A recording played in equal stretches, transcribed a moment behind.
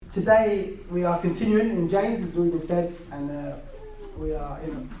Today we are continuing in James, as already been said, and we are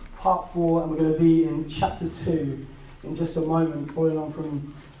in part 4, and we're going to be in chapter 2 in just a moment, following on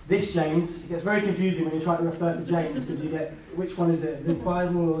from this James. It gets very confusing when you try to refer to James, because you get, which one is it, the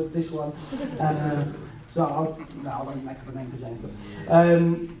Bible or this one? So I won't make up a name for James.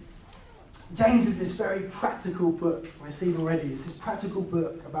 But, James is this very practical book, we've seen already. It's this practical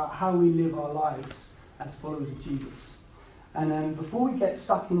book about how we live our lives as followers of Jesus. And before we get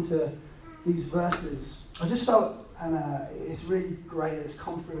stuck into these verses, I just felt, and it's really great that it's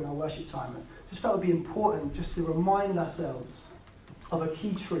come through in our worship time, I just felt it would be important just to remind ourselves of a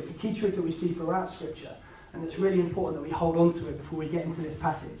key truth that we see throughout Scripture, and it's really important that we hold on to it before we get into this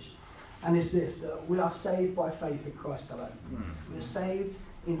passage. And it's this, that we are saved by faith in Christ alone. We are saved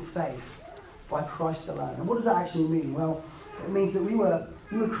in faith by Christ alone. And what does that actually mean? Well, it means that we were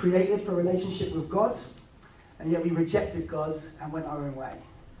created for a relationship with God, and yet we rejected God and went our own way.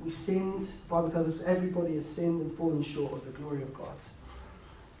 We sinned. The Bible tells us everybody has sinned and fallen short of the glory of God.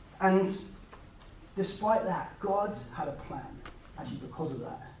 And despite that, God had a plan. Actually, because of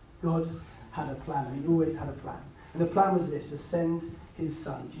that, God had a plan, and he always had a plan. And the plan was this, to send his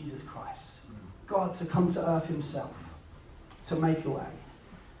son, Jesus Christ. God to come to earth himself, to make a way.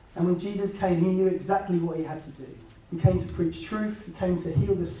 And when Jesus came, he knew exactly what he had to do. He came to preach truth, he came to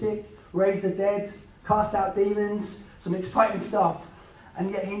heal the sick, raise the dead, cast out demons, some exciting stuff.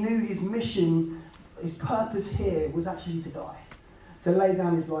 And yet he knew his mission, his purpose here was actually to die, to lay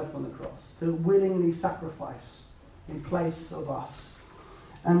down his life on the cross, to willingly sacrifice in place of us.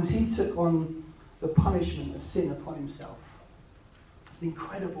 And he took on the punishment of sin upon himself. It's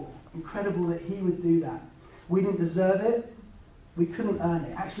incredible that he would do that. We didn't deserve it. We couldn't earn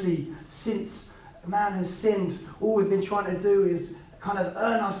it. Actually, since man has sinned, all we've been trying to do is kind of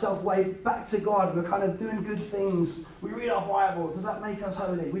earn ourselves way back to God. We're kind of doing good things. We read our Bible. Does that make us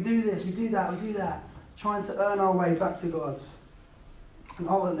holy? We do this, we do that, we do that. Trying to earn our way back to God. And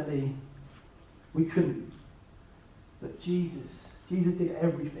ultimately, we couldn't. But Jesus did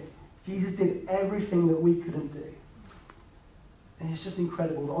everything. Jesus did everything that we couldn't do. And it's just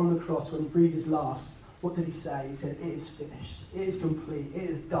incredible that on the cross, when he breathed his last, what did he say? He said, it is finished. It is complete. It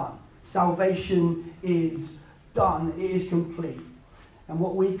is done. Salvation is done. It is complete. And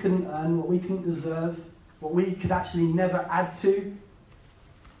what we couldn't earn, what we couldn't deserve, what we could actually never add to,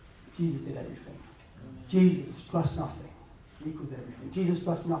 Jesus did everything. Jesus plus nothing equals everything. Jesus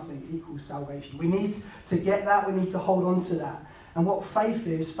plus nothing equals salvation. We need to get that. We need to hold on to that. And what faith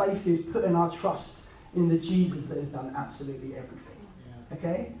is putting our trust in the Jesus that has done absolutely everything.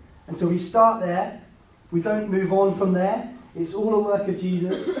 Okay? And so we start there. We don't move on from there. It's all a work of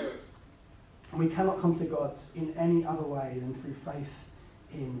Jesus. And we cannot come to God in any other way than through faith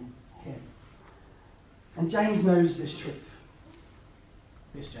in him. And James knows this truth.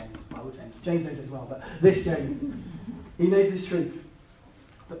 This James, Bible James. James knows it as well, but this James. He knows this truth.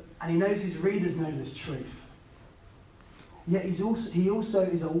 And he knows his readers know this truth. Yet he also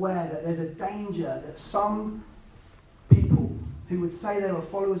is aware that there's a danger that some people who would say they were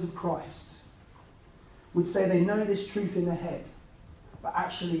followers of Christ would say they know this truth in their head, but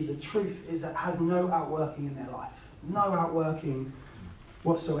actually the truth is that it has no outworking in their life. No outworking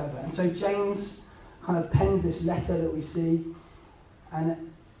whatsoever. And so James kind of pens this letter that we see,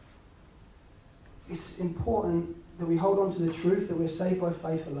 and it's important that we hold on to the truth that we're saved by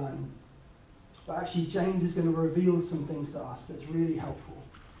faith alone. But actually James is going to reveal some things to us that's really helpful.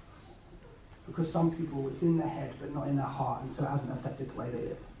 Because some people, it's in their head but not in their heart, and so it hasn't affected the way they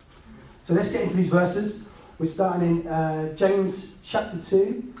live. So let's get into these verses. We're starting in James chapter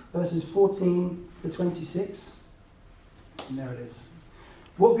 2, verses 14 to 26. And there it is.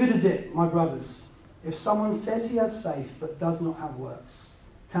 What good is it, my brothers, if someone says he has faith but does not have works?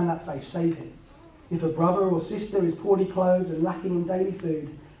 Can that faith save him? If a brother or sister is poorly clothed and lacking in daily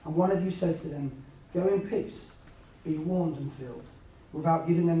food, and one of you says to them, go in peace, be warmed and filled, without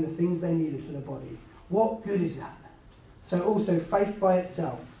giving them the things they needed for their body, what good is that? So also faith by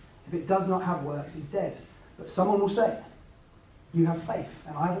itself, if it does not have works, is dead. But someone will say, you have faith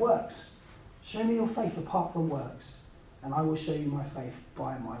and I have works. Show me your faith apart from works, and I will show you my faith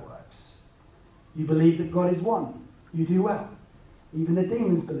by my works. You believe that God is one. You do well. Even the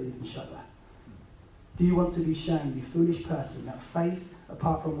demons believe and shudder. Do you want to be shown, you foolish person, that faith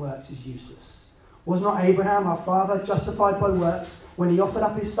apart from works is useless? Was not Abraham, our father, justified by works when he offered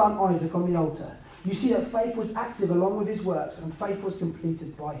up his son Isaac on the altar? You see that faith was active along with his works, and faith was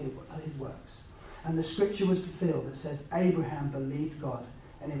completed by his works. And the scripture was fulfilled that says, Abraham believed God,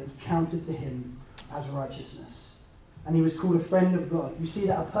 and it was counted to him as righteousness. And he was called a friend of God. You see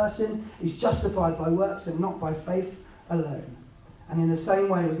that a person is justified by works and not by faith alone. And in the same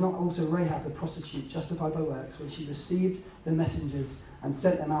way was not also Rahab the prostitute justified by works when she received the messengers and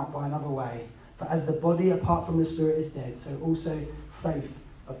sent them out by another way? For as the body apart from the spirit is dead, so also faith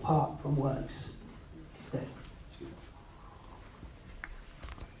apart from works is dead.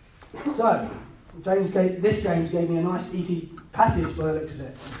 So, James gave me a nice easy passage by the looks of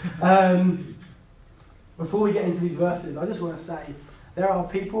it. Before we get into these verses, I just want to say there are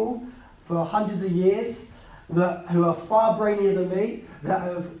people for hundreds of years who are far brainier than me, that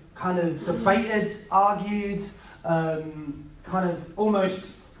have kind of debated, argued,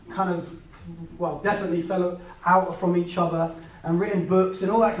 definitely fell out from each other and written books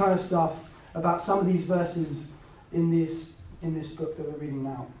and all that kind of stuff about some of these verses in this book that we're reading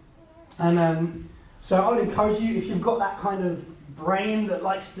now. And so I would encourage you, if you've got that kind of brain that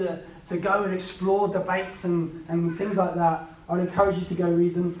likes to go and explore debates and things like that, I'd encourage you to go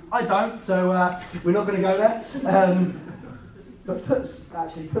read them. I don't, so we're not going to go there. But put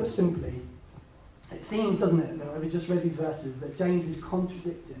simply, it seems, doesn't it, that we just read these verses, that James is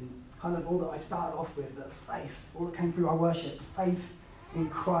contradicting kind of all that I started off with, that faith, all that came through our worship, faith in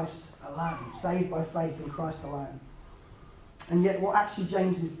Christ alone, saved by faith in Christ alone. And yet what actually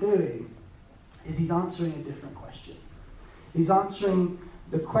James is doing is he's answering a different question. He's answering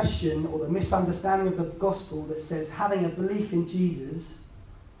the question or the misunderstanding of the gospel that says having a belief in Jesus,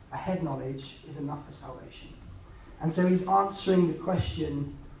 a head knowledge, is enough for salvation. And so he's answering the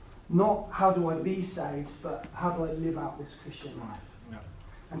question, not how do I be saved, but how do I live out this Christian life? Yeah.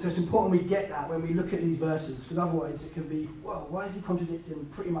 And so it's important we get that when we look at these verses, because otherwise it can be, well, why is he contradicting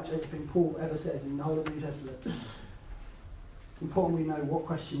pretty much everything Paul ever says in the whole of the New Testament? It's important we know what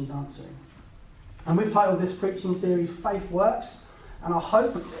question he's answering. And we've titled this preaching series, Faith Works. And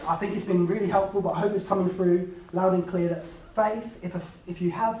I think it's been really helpful, but I hope it's coming through loud and clear that faith, if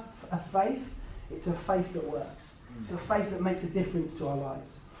you have a faith, it's a faith that works. It's a faith that makes a difference to our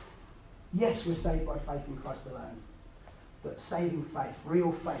lives. Yes, we're saved by faith in Christ alone. But saving faith,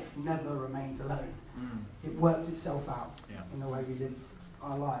 real faith, never remains alone. It works itself out in the way we live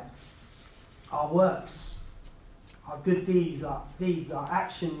our lives. Our works, our good deeds, our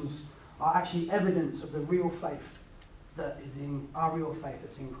actions are actually evidence of the real faith that is in our real faith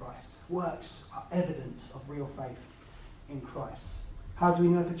that's in Christ. Works are evidence of real faith in Christ. How do we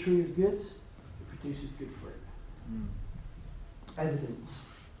know if a tree is good? It produces good fruit. Evidence.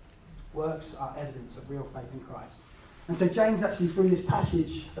 Works are evidence of real faith in Christ. And so James actually, through this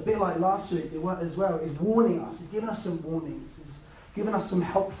passage, a bit like last week as well, is warning us. He's giving us some warnings. He's giving us some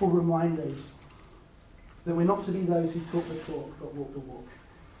helpful reminders that we're not to be those who talk the talk but walk the walk.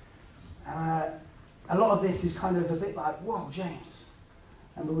 A lot of this is kind of a bit like, whoa, James.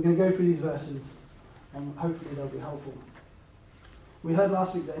 And we're going to go through these verses and hopefully they'll be helpful. We heard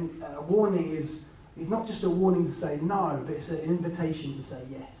last week that a warning is not just a warning to say no, but it's an invitation to say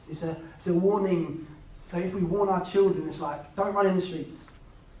yes. It's a warning. So if we warn our children, it's like, don't run in the streets.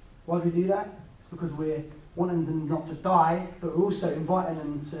 Why do we do that? It's because we're wanting them not to die, but we're also inviting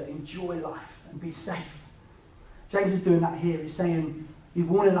them to enjoy life and be safe. James is doing that here. He's saying, he's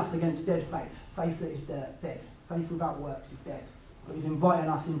warning us against dead faith. Faith that is dead. Faith without works is dead. But he's inviting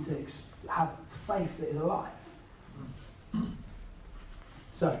us into have faith that is alive.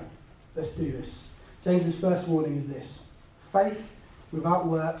 So, let's do this. James's first warning is this. Faith without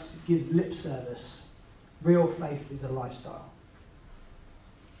works gives lip service. Real faith is a lifestyle.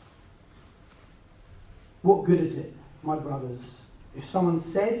 What good is it, my brothers, if someone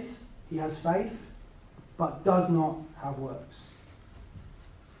says he has faith, but does not have works?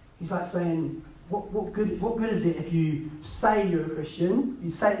 He's like saying, what good is it if you say you're a Christian, you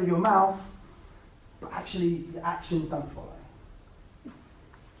say it with your mouth, but actually the actions don't follow?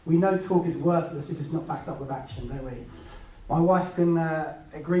 We know talk is worthless if it's not backed up with action, don't we? My wife would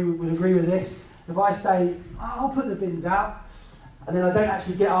agree with this. If I say, I'll put the bins out, and then I don't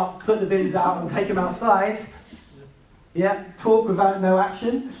actually get up, put the bins out and take them outside, talk without no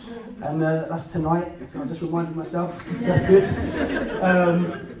action, and that's tonight, so I just reminded myself, so that's good.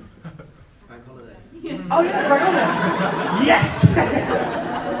 Bank holiday. Oh yeah, bank holiday! Yes!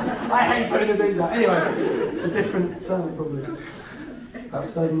 I hate putting the bins out. Anyway, it's a different sermon probably.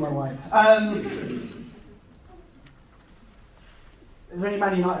 Outside my wife. Is there any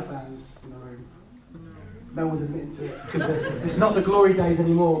Man United fans in the room? No one's admitting to it because it's not the glory days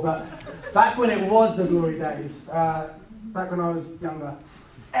anymore. But back when it was the glory days, back when I was younger,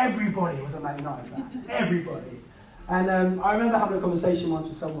 everybody was a Man United fan. Everybody. And I remember having a conversation once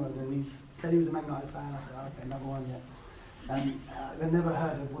with someone, and he said he was a Man United fan. I said, okay, another one yet. They've never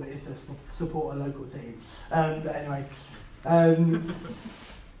heard of what it is to support a local team. But anyway. I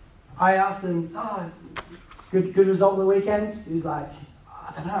asked them, Good result of the weekend? He was like,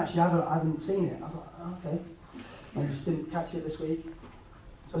 I don't know, actually, I haven't seen it. I was like, oh, okay. I just didn't catch it this week.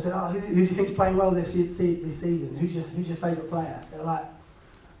 So I said, oh, who do you think's playing well this season? Who's your favourite player? They're like,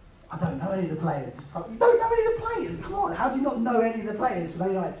 I don't know any of the players. It's like, you don't know any of the players? Come on, how do you not know any of the players? From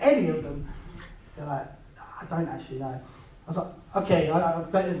any of them? They're like, I don't actually know. I was like, okay,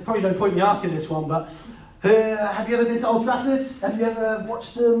 there's probably no point in me asking this one, but have you ever been to Old Trafford? Have you ever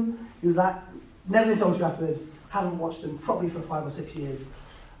watched them? He was like, never been to Old Trafford, haven't watched them probably for 5 or 6 years.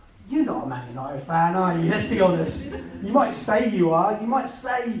 You're not a Man United fan, are you? Let's be honest. You might say you are, you might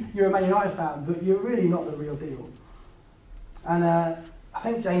say you're a Man United fan, but you're really not the real deal. And I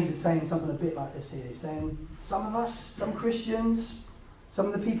think James is saying something a bit like this here. He's saying, some of us, some Christians, some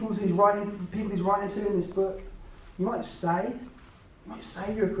of the people he's writing to in this book, you might say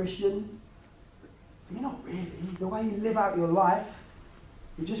you're a Christian, but you're not really. The way you live out your life,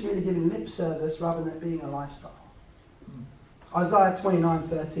 you're just really giving lip service rather than it being a lifestyle. Isaiah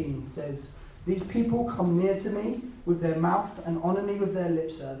 29:13 says, these people come near to me with their mouth and honour me with their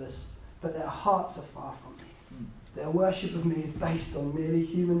lip service, but their hearts are far from me. Their worship of me is based on merely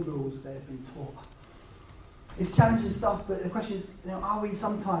human rules they have been taught. It's challenging stuff, but the question is, are we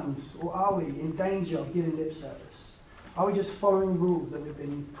sometimes, or are we in danger of giving lip service? Are we just following rules that we've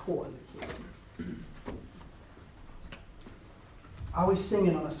been taught as a kid? Are we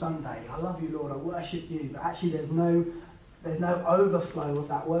singing on a Sunday, I love you, Lord, I worship you, but actually there's no overflow of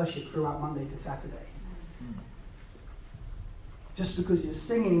that worship throughout Monday to Saturday? Just because you're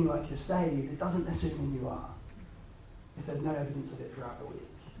singing like you're saved, it doesn't necessarily mean you are, if there's no evidence of it throughout the week.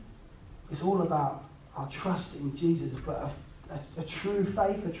 It's all about our trust in Jesus, but a true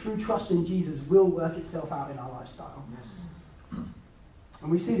faith, a true trust in Jesus will work itself out in our lifestyle. Yes.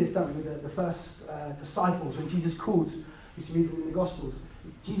 And we see this, don't we, with the first disciples, when Jesus called, you see read in the Gospels,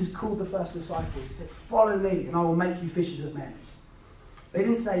 Jesus called the first disciples. He said, follow me and I will make you fishers of men. They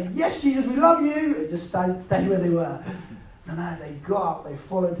didn't say, yes, Jesus, we love you, and just stay where they were. No, they got up, they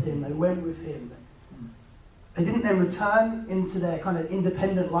followed him, they went with him. They didn't then return into their kind of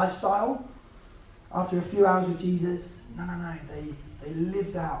independent lifestyle after a few hours with Jesus. No, they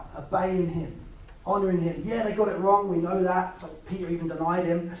lived out, obeying him, honouring him. Yeah, they got it wrong, we know that. So Peter even denied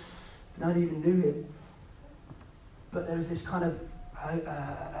him. Nobody even knew him. But there was this kind of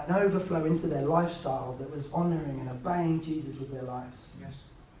an overflow into their lifestyle that was honouring and obeying Jesus with their lives. Yes.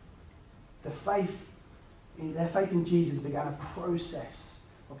 Their faith in Jesus began a process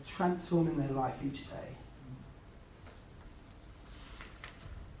of transforming their life each day.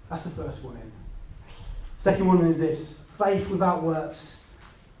 That's the first warning. Second one is this: faith without works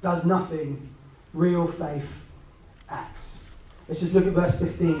does nothing. Real faith acts. Let's just look at verse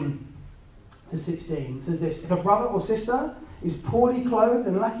 15 to 16. It says this: if a brother or sister is poorly clothed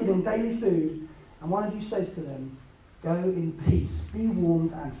and lacking in daily food, and one of you says to them, go in peace, be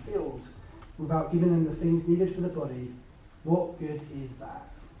warmed and filled, without giving them the things needed for the body, what good is that?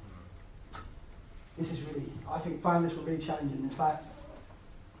 This is really, I find this one really challenging. It's like,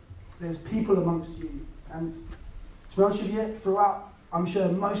 there's people amongst you, and to be honest with you, throughout, I'm sure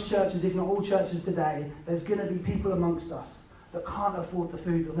most churches, if not all churches today, there's going to be people amongst us that can't afford the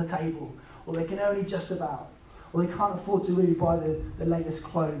food on the table, or they can only just about, or they can't afford to really buy the latest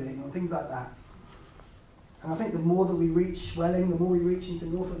clothing, or things like that. And I think the more that we reach Welling, the more we reach into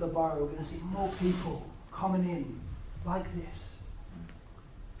north of the borough, we're going to see more people coming in like this.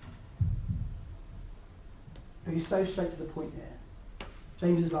 But he's so straight to the point here.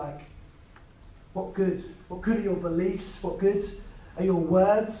 James is like, what good? What good are your beliefs? What good are your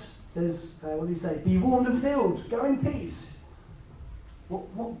words? Says, what do you say? Be warmed and filled. Go in peace.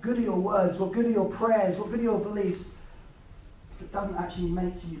 What good are your words? What good are your prayers? What good are your beliefs if it doesn't actually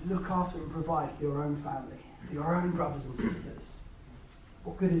make you look after and provide for your own family, for your own brothers and sisters?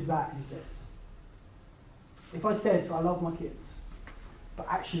 What good is that, he says? If I said, so I love my kids, but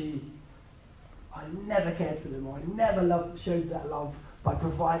actually I never cared for them, or I never showed that love by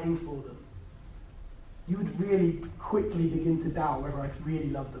providing for them, you would really quickly begin to doubt whether I really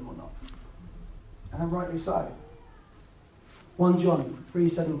loved them or not. And rightly so. 1 John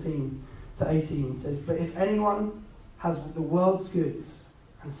 3:17 to 18 says, but if anyone has the world's goods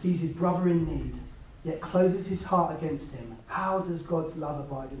and sees his brother in need, yet closes his heart against him, how does God's love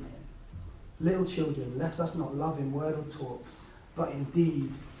abide in him? Little children, let us not love in word or talk, but in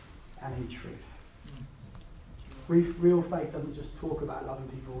deed and in truth. Real faith doesn't just talk about loving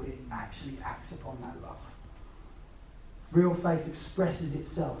people, it actually acts upon that love. Real faith expresses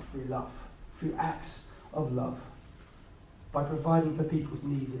itself through love, through acts of love, by providing for people's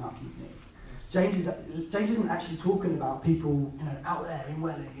needs in our community. James isn't actually talking about people, out there in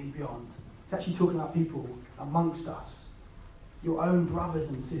Welling and beyond. It's actually talking about people amongst us, your own brothers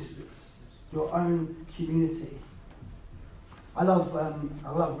and sisters, your own community. I love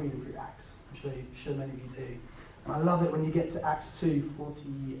reading through Acts. I'm sure many of you do. And I love it when you get to Acts 2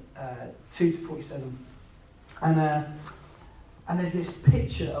 to 47. And there's this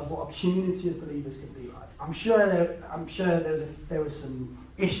picture of what a community of believers can be like. I'm sure there was some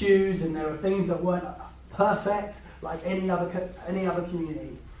issues and there were things that weren't perfect like any other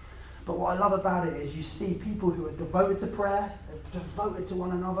community. But what I love about it is you see people who are devoted to prayer, they're devoted to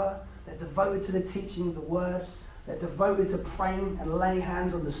one another, they're devoted to the teaching of the word, they're devoted to praying and laying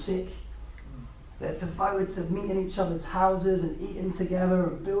hands on the sick. They're devoted to meeting each other's houses and eating together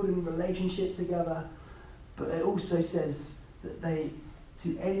and building relationships together. But it also says that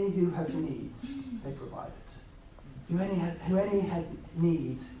to any who has needs, they provided. Who any had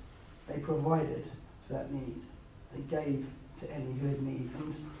needs, they provided for that need. They gave to any who had need.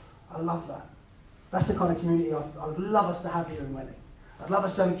 And I love that. That's the kind of community I would love us to have here in Welling. I'd love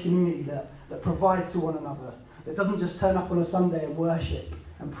us to have a community that provides to one another, that doesn't just turn up on a Sunday and worship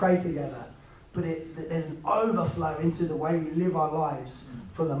and pray together, but that there's an overflow into the way we live our lives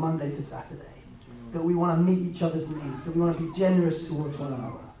from the Monday to Saturday. That we want to meet each other's needs, that we want to be generous towards one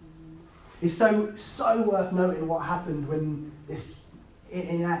another. It's so worth noting what happened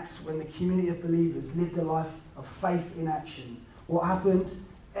in Acts when the community of believers lived a life of faith in action. What happened?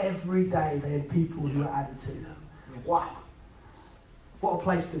 Every day they had people who were added to them. Yes. Wow. What a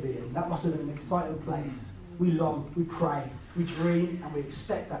place to be in. That must have been an exciting place. We long, we pray, we dream, and we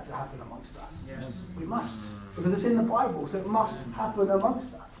expect that to happen amongst us. Yes. We must, because it's in the Bible, so it must happen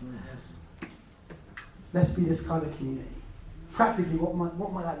amongst us. Yes. Let's be this kind of community. Practically, what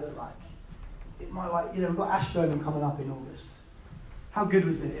might that look like? It might we've got Ashburnham coming up in August. How good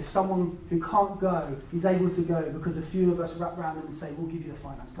was it if someone who can't go is able to go because a few of us wrap around them and say, we'll give you the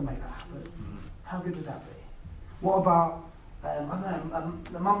finance to make that happen? How good would that be? What about,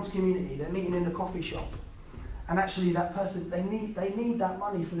 the mums community? They're meeting in the coffee shop. And actually that person, they need that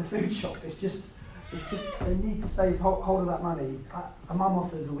money for the food shop. It's just they need to save hold of that money. It's like a mum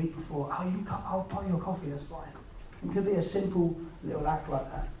offers a week before, I'll buy you a coffee, that's fine. It could be a simple little act like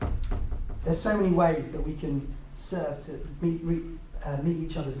that. There's so many ways that we can serve to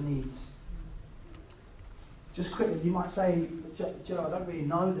meet each other's needs. Just quickly, you might say, Joe, I don't really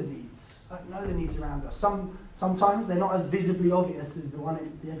know the needs. I don't know the needs around us. Sometimes they're not as visibly obvious as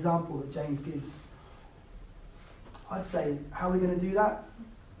the example that James gives. I'd say, how are we going to do that?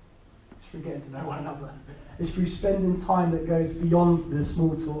 It's through getting to know one another. It's through spending time that goes beyond the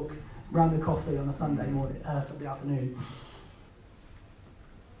small talk around the coffee on a Sunday afternoon.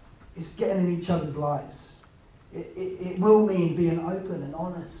 It's getting in each other's lives. It will mean being open and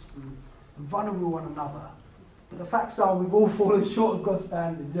honest and vulnerable with one another. But the facts are we've all fallen short of God's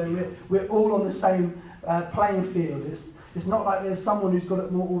standard. You know, we're all on the same playing field. It's not like there's someone who's got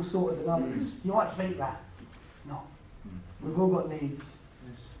it more all sorted than others. You might think that. It's not. We've all got needs.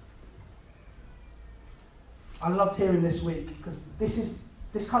 Yes. I loved hearing this week because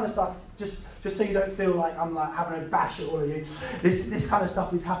this kind of stuff, just so you don't feel like I'm like having a bash at all of you, this kind of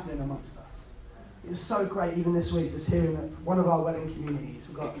stuff is happening amongst us. It was so great even this week just hearing that one of our Welling communities,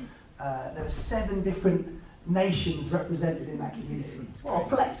 we've got, there are 7 different nations represented in that community. What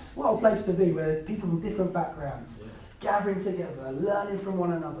a place to be, where people from different backgrounds gathering together, learning from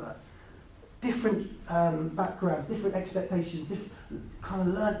one another, different backgrounds, different expectations,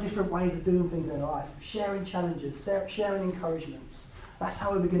 learn different ways of doing things in their life, sharing challenges, sharing encouragements. That's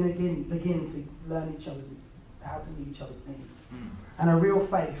how we're going to begin to learn how to meet each other's needs. And a real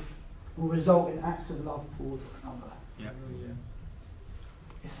faith will result in acts of love towards one another. Yeah.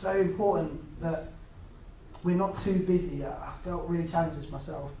 It's so important that we're not too busy. I felt really challenged this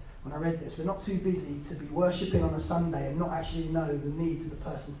myself when I read this. We're not too busy to be worshipping on a Sunday and not actually know the needs of the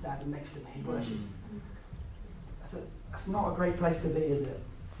person standing next to me worshiping. That's not a great place to be, is it?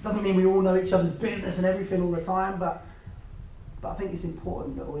 It doesn't mean we all know each other's business and everything all the time, but I think it's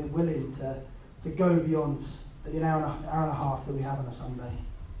important that we're willing to go beyond the hour and a half that we have on a Sunday.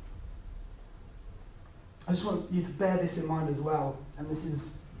 I just want you to bear this in mind as well, and I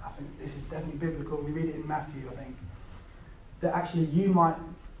think this is definitely biblical. We read it in Matthew, I think, that actually you might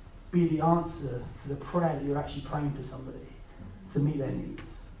be the answer to the prayer that you're actually praying for somebody to meet their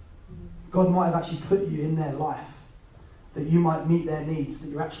needs. God might have actually put you in their life that you might meet their needs that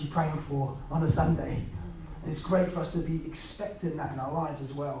you're actually praying for on a Sunday. And it's great for us to be expecting that in our lives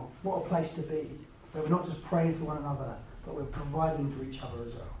as well. What a place to be, where we're not just praying for one another, but we're providing for each other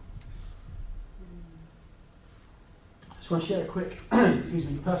as well. I just want to share a quick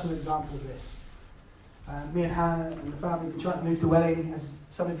personal example of this. Me and Hannah and the family have been trying to move to Welling, as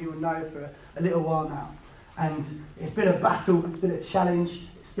some of you will know, for a little while now. And it's been a battle, it's been a challenge,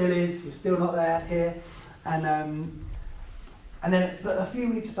 it still is, we're still not there here. But a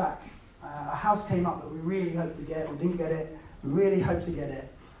few weeks back, a house came up that we really hoped to get, we didn't get it, we really hoped to get it.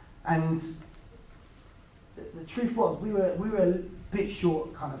 And the truth was, we were a bit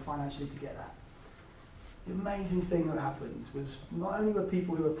short kind of financially to get that. The amazing thing that happened was not only were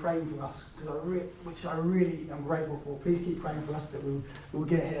people who were praying for us, which I really am grateful for, please keep praying for us that we'll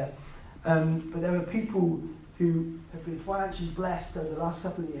get here, but there were people who have been financially blessed over the last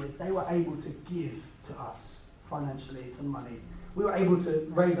couple of years. They were able to give to us financially some money. We were able to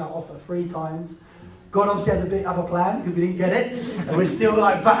raise our offer 3 times. God obviously has a bit of a plan because we didn't get it, and we're still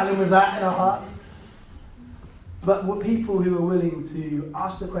battling with that in our hearts. But we're people who are willing to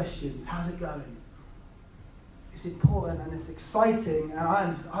ask the questions, how's it going? It's important and it's exciting, and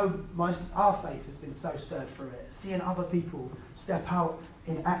our faith has been so stirred through it. Seeing other people step out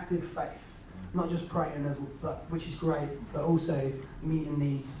in active faith, not just praying, which is great, but also meeting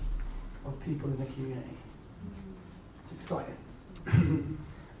needs of people in the community. It's exciting.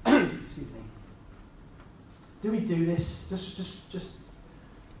 Excuse me. Do we do this just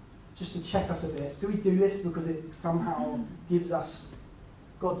to check us a bit? Do we do this because it somehow gives us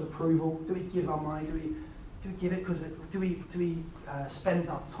God's approval? Do we give our money? Do we give it because do we spend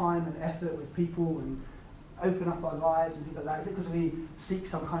our time and effort with people and open up our lives and things like that? Is it because we seek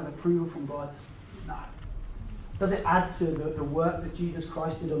some kind of approval from God? No. Does it add to the work that Jesus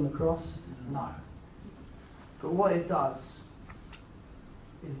Christ did on the cross? No. But what it does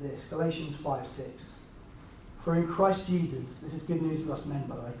is this, Galatians 5:6. For in Christ Jesus, this is good news for us men,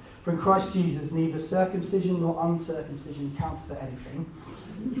 by the way, for in Christ Jesus neither circumcision nor uncircumcision counts for anything,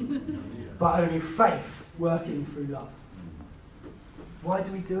 but only faith working through love. Why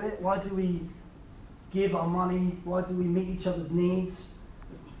do we do it? Why do we give our money? Why do we meet each other's needs?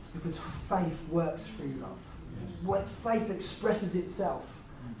 It's because faith works through love. Yes. When faith expresses itself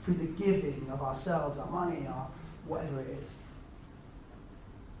through the giving of ourselves, our money, our whatever it is.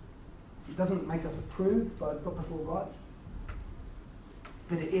 It doesn't make us approved before God,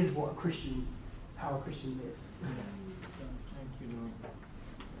 but it is how a Christian lives. Thank you, Lord.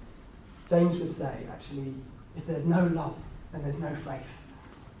 James would say, actually, if there's no love, then there's no faith.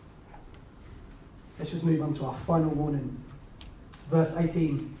 Let's just move on to our final warning. Verse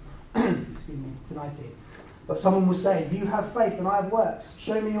 18 to 19. But someone will say, you have faith and I have works.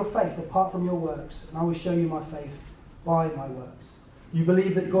 Show me your faith apart from your works, and I will show you my faith by my works. You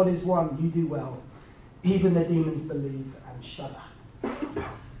believe that God is one, you do well. Even the demons believe and shudder.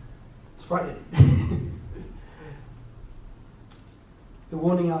 It's frightening. The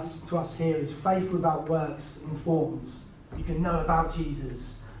warning to us here is faith without works informs. You can know about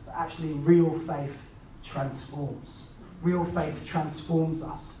Jesus, but actually real faith transforms. Real faith transforms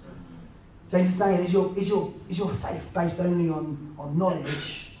us. James is saying, is your faith based only on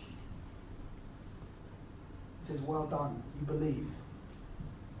knowledge? He says, well done, you believe.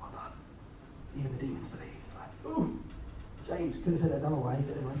 Well done. Even the demons believe. It's like, ooh, James could have said that another way,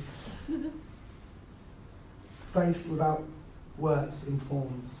 but anyway. Faith without works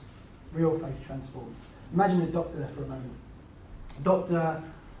informs. Real faith transforms. Imagine a doctor for a moment. A doctor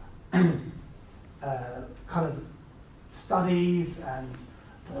kind of studies and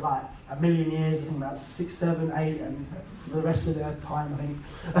for like a million years, I think about 6, 7, 8, and for the rest of their time,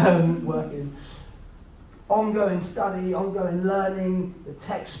 I think, working. Ongoing study, ongoing learning, the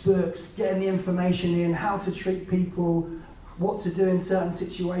textbooks, getting the information in, how to treat people, what to do in certain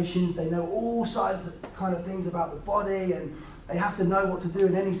situations. They know all sides of kind of things about the body, and they have to know what to do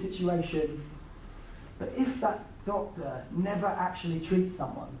in any situation. But if that doctor never actually treats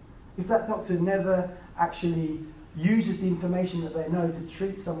someone, if that doctor never actually uses the information that they know to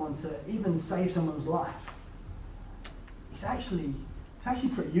treat someone, to even save someone's life, it's actually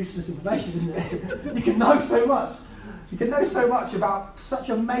pretty useless information, isn't it? You can know so much. You can know so much about such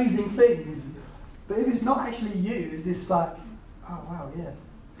amazing things, but if it's not actually used, it's like, oh wow, yeah,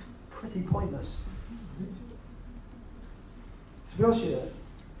 it's pretty pointless. To be honest with you,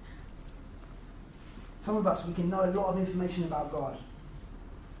 some of us, we can know a lot of information about God.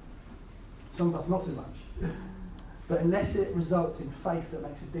 Some of us not so much. But unless it results in faith that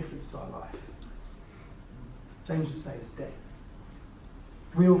makes a difference to our life, James would say it's dead.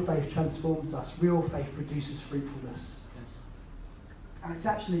 Real faith transforms us. Real faith produces fruitfulness. Yes. And it's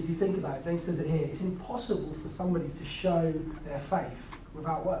actually, if you think about it, James says it here, it's impossible for somebody to show their faith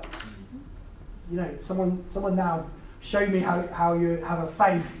without works. Mm-hmm. You know, someone now, show me how you have a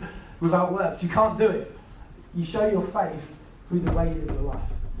faith without works. You can't do it. You show your faith through the way you live your life,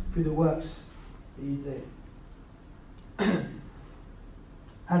 through the works that you do.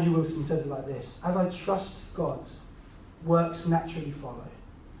 Andrew Wilson says it like this: as I trust God, works naturally follow.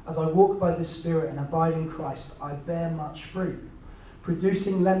 As I walk by the Spirit and abide in Christ, I bear much fruit.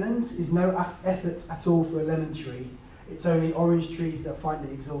 Producing lemons is no effort at all for a lemon tree. It's only orange trees that find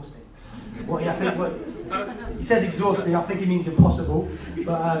it exhausting. He says exhausting, I think he means impossible.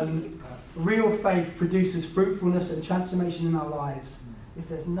 But real faith produces fruitfulness and transformation in our lives. If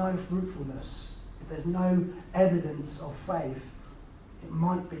there's no fruitfulness, if there's no evidence of faith, it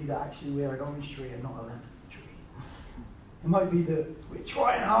might be that actually we're an orange tree and not a lemon tree. It might be that we're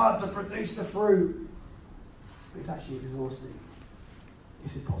trying hard to produce the fruit, but it's actually exhausting.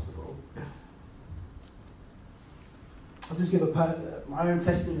 It's impossible. I'll just give my own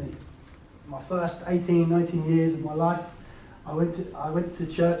testimony. My first 18, 19 years of my life, I went to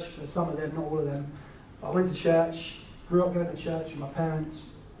church for some of them, not all of them. I went to church, grew up going to church with my parents.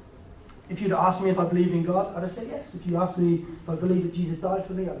 If you'd asked me if I believed in God, I'd have said yes. If you asked me if I believed that Jesus died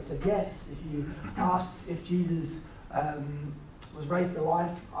for me, I'd have said yes. If you asked if Jesus was raised to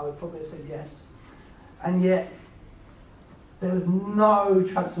life, I would probably have said yes. And yet, there was no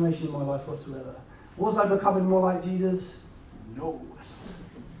transformation in my life whatsoever. Was I becoming more like Jesus? No.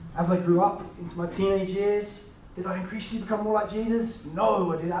 As I grew up into my teenage years, did I increasingly become more like Jesus?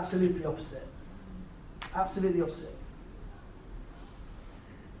 No, I did absolutely the opposite. Absolutely opposite.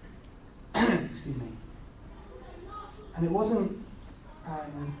 Excuse me. And it wasn't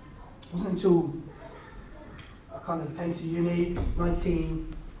until I kind of came to uni,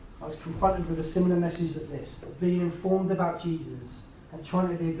 19, I was confronted with a similar message as this, of being informed about Jesus and trying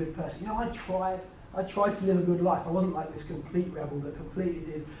to be a good person. You know, I tried to live a good life. I wasn't like this complete rebel that completely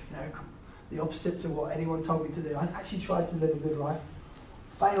did, the opposite to what anyone told me to do. I actually tried to live a good life,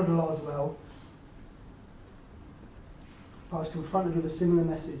 failed a lot as well. But I was confronted with a similar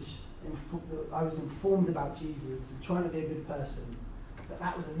message. I was informed about Jesus and trying to be a good person, but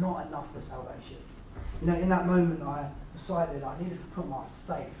that was not enough for salvation. In that moment, I decided I needed to put my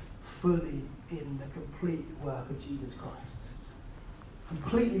faith fully in the complete work of Jesus Christ,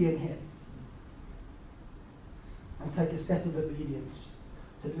 completely in Him, and take a step of obedience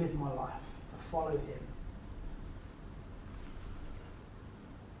to live my life, to follow Him,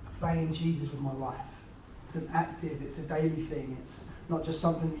 obeying Jesus with my life. It's an active, it's a daily thing. It's not just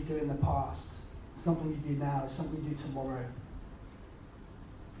something you do in the past, it's something you do now, it's something you do tomorrow.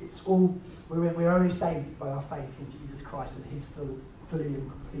 It's all, we're only saved by our faith in Jesus Christ and His fully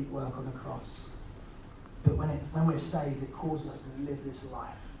and complete work on the cross. But when we're saved, it calls us to live this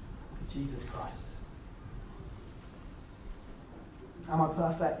life for Jesus Christ. Am I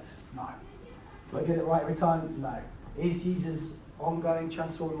perfect? No. Do I get it right every time? No. Is Jesus ongoing,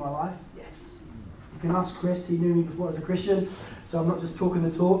 transforming my life? Yes. You can ask Chris, he knew me before I was a Christian, so I'm not just talking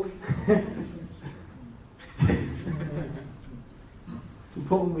the talk. It's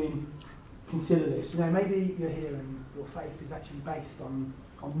important we consider this. Maybe you're here and your faith is actually based on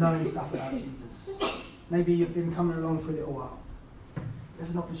knowing stuff about Jesus. Maybe you've been coming along for a little while.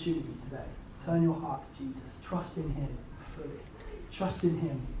 There's an opportunity today. Turn your heart to Jesus. Trust in Him fully. Trust in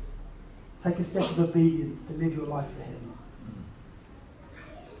Him. Take a step of obedience to live your life for Him.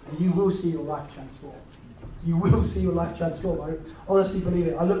 And you will see your life transform. You will see your life transform. I honestly believe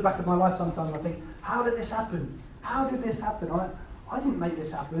it. I look back at my life sometimes and I think, how did this happen? How did this happen? I didn't make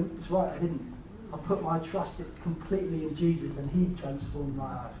this happen. It's right, I didn't. I put my trust completely in Jesus and He transformed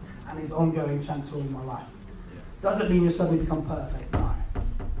my life. And He's ongoing transforming my life. Doesn't mean you'll suddenly become perfect, no.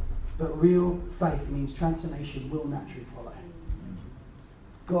 But real faith means transformation will naturally follow.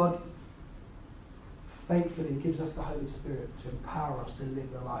 God thankfully gives us the Holy Spirit to empower us to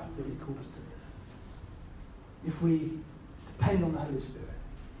live the life that He's called us to live. If we depend on the Holy Spirit,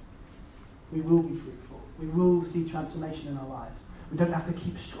 we will be fruitful. We will see transformation in our lives. We don't have to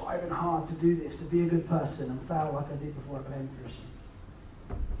keep striving hard to do this, to be a good person and fail like I did before I became a Christian.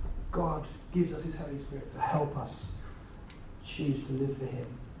 God gives us His Holy Spirit to help us choose to live for Him,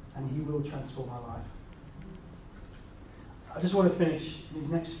 and He will transform our life. I just want to finish these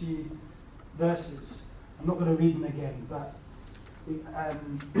next few verses. I'm not going to read them again, but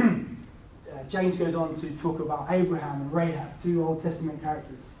James goes on to talk about Abraham and Rahab, two Old Testament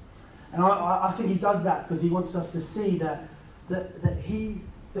characters. And I think he does that because he wants us to see that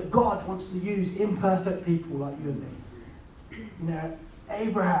God wants to use imperfect people like you and me.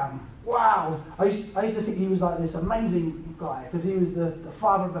 Abraham, wow! I used to think he was like this amazing guy because he was the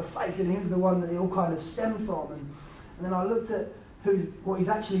father of the faith and he was the one that it all kind of stemmed from. And then I looked at what he's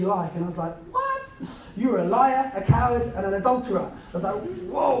actually like and I was like, what? You're a liar, a coward, and an adulterer. I was like,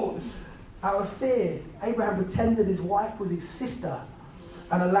 whoa! Out of fear, Abraham pretended his wife was his sister.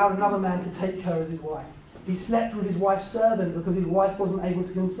 and allowed another man to take her as his wife. He slept with his wife's servant because his wife wasn't able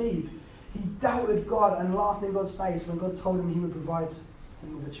to conceive. He doubted God and laughed in God's face when God told him he would provide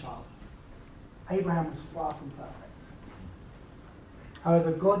him with a child. Abraham was far from perfect.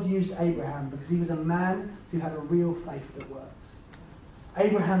 However, God used Abraham because he was a man who had a real faith that worked.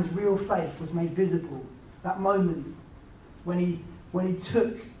 Abraham's real faith was made visible that moment when he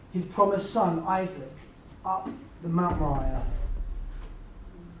took his promised son, Isaac, up the Mount Moriah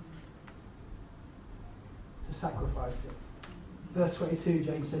to sacrifice it. Verse 22,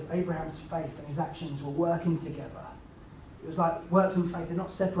 James says, Abraham's faith and his actions were working together. It was like works and faith, they're not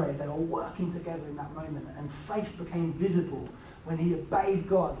separated, they were working together in that moment. And faith became visible when he obeyed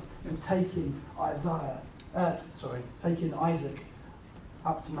God in taking Isaac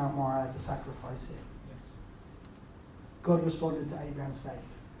up to Mount Moriah to sacrifice it. God responded to Abraham's faith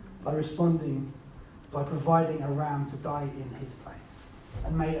by providing a ram to die in his place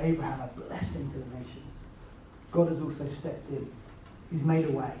and made Abraham a blessing to the nations. God has also stepped in. He's made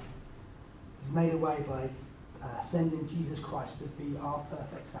a way. He's made a way by sending Jesus Christ to be our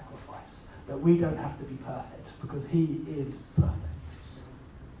perfect sacrifice. That we don't have to be perfect because he is perfect.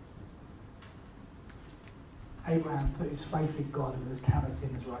 Abraham put his faith in God and it was counted to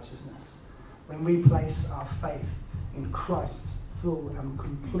him as righteousness. When we place our faith in Christ's full and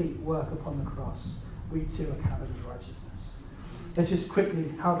complete work upon the cross, we too are counted as righteousness. Let's just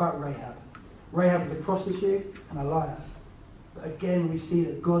quickly, how about Rahab? Rahab was a prostitute and a liar. But again, we see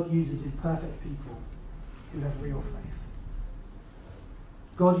that God uses imperfect people who have real faith.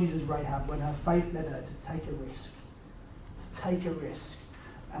 God uses Rahab when her faith led her to take a risk,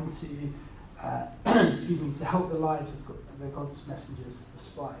 and to to help the lives of God's messengers, the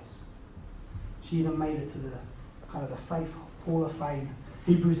spies. She even made it to the faith hall of fame.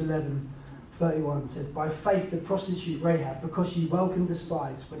 Hebrews 11:31 says, by faith the prostitute Rahab, because she welcomed the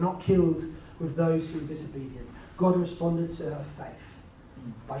spies, were not killed with those who were disobedient. God responded to her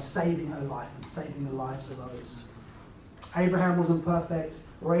faith by saving her life and saving the lives of others. Abraham wasn't perfect,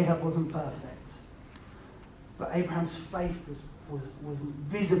 Rahab wasn't perfect, but Abraham's faith was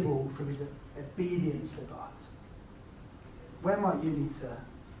visible from his obedience to God. Where might you need to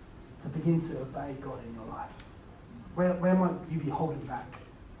begin to obey God in your life? Where might you be holding back?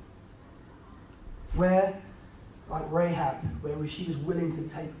 Where, like Rahab, where she was willing to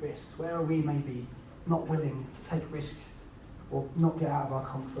take risks, where are we maybe not willing to take risk or not get out of our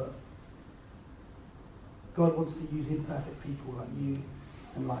comfort? God wants to use imperfect people like you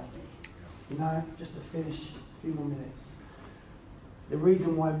and like me. You know, just to finish a few more minutes. The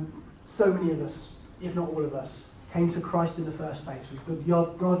reason why so many of us, if not all of us, came to Christ in the first place was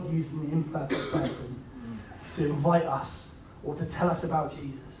because God used an imperfect person to invite us or to tell us about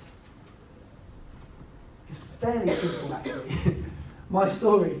Jesus. It's fairly simple, actually. My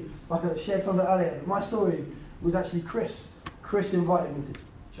story, like I shared something earlier, but my story was actually Chris. Chris invited me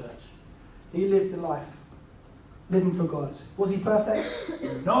to church. He lived a life living for God. Was he perfect?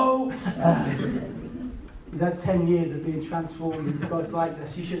 No! He's had 10 years of being transformed into God's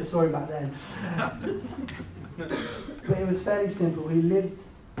likeness. You should have saw him back then. But it was fairly simple. He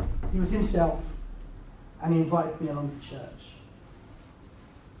was himself, and he invited me along to church.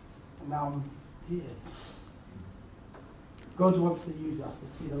 And now I'm here. God wants to use us to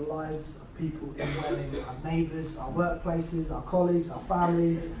see the lives of people in Welling, our neighbours, our workplaces, our colleagues, our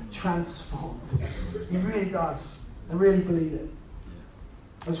families, transformed. He really does. I really believe it.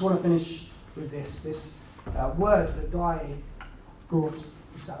 I just want to finish with this word that Di brought.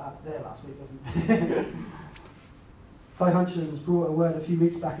 We sat up there last week, wasn't it? Di Hutchins brought a word a few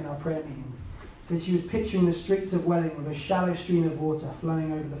weeks back in our prayer meeting. Said she was picturing the streets of Welling with a shallow stream of water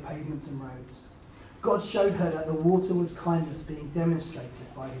flowing over the pavements and roads. God showed her that the water was kindness being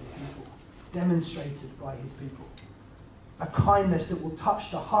demonstrated by his people. Demonstrated by his people. A kindness that will touch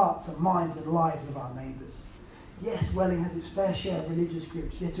the hearts and minds and lives of our neighbours. Yes, Welling has its fair share of religious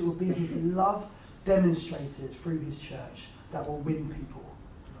groups, yet it will be his love demonstrated through his church that will win people.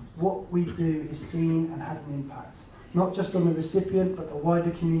 What we do is seen and has an impact, not just on the recipient, but the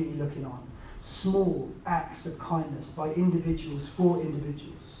wider community looking on. Small acts of kindness by individuals for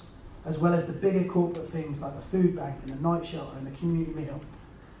individuals, as well as the bigger corporate things like the food bank and the night shelter and the community meal.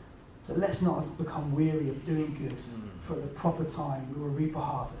 So let's not become weary of doing good, for at the proper time we will reap a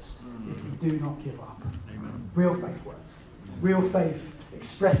harvest if we do not give up. Amen. Real faith works. Real faith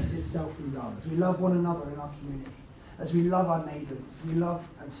expresses itself through love. As we love one another in our community, as we love our neighbours, as we love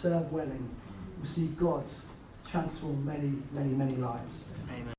and serve Welling, we'll see God transform many, many, many lives. Amen.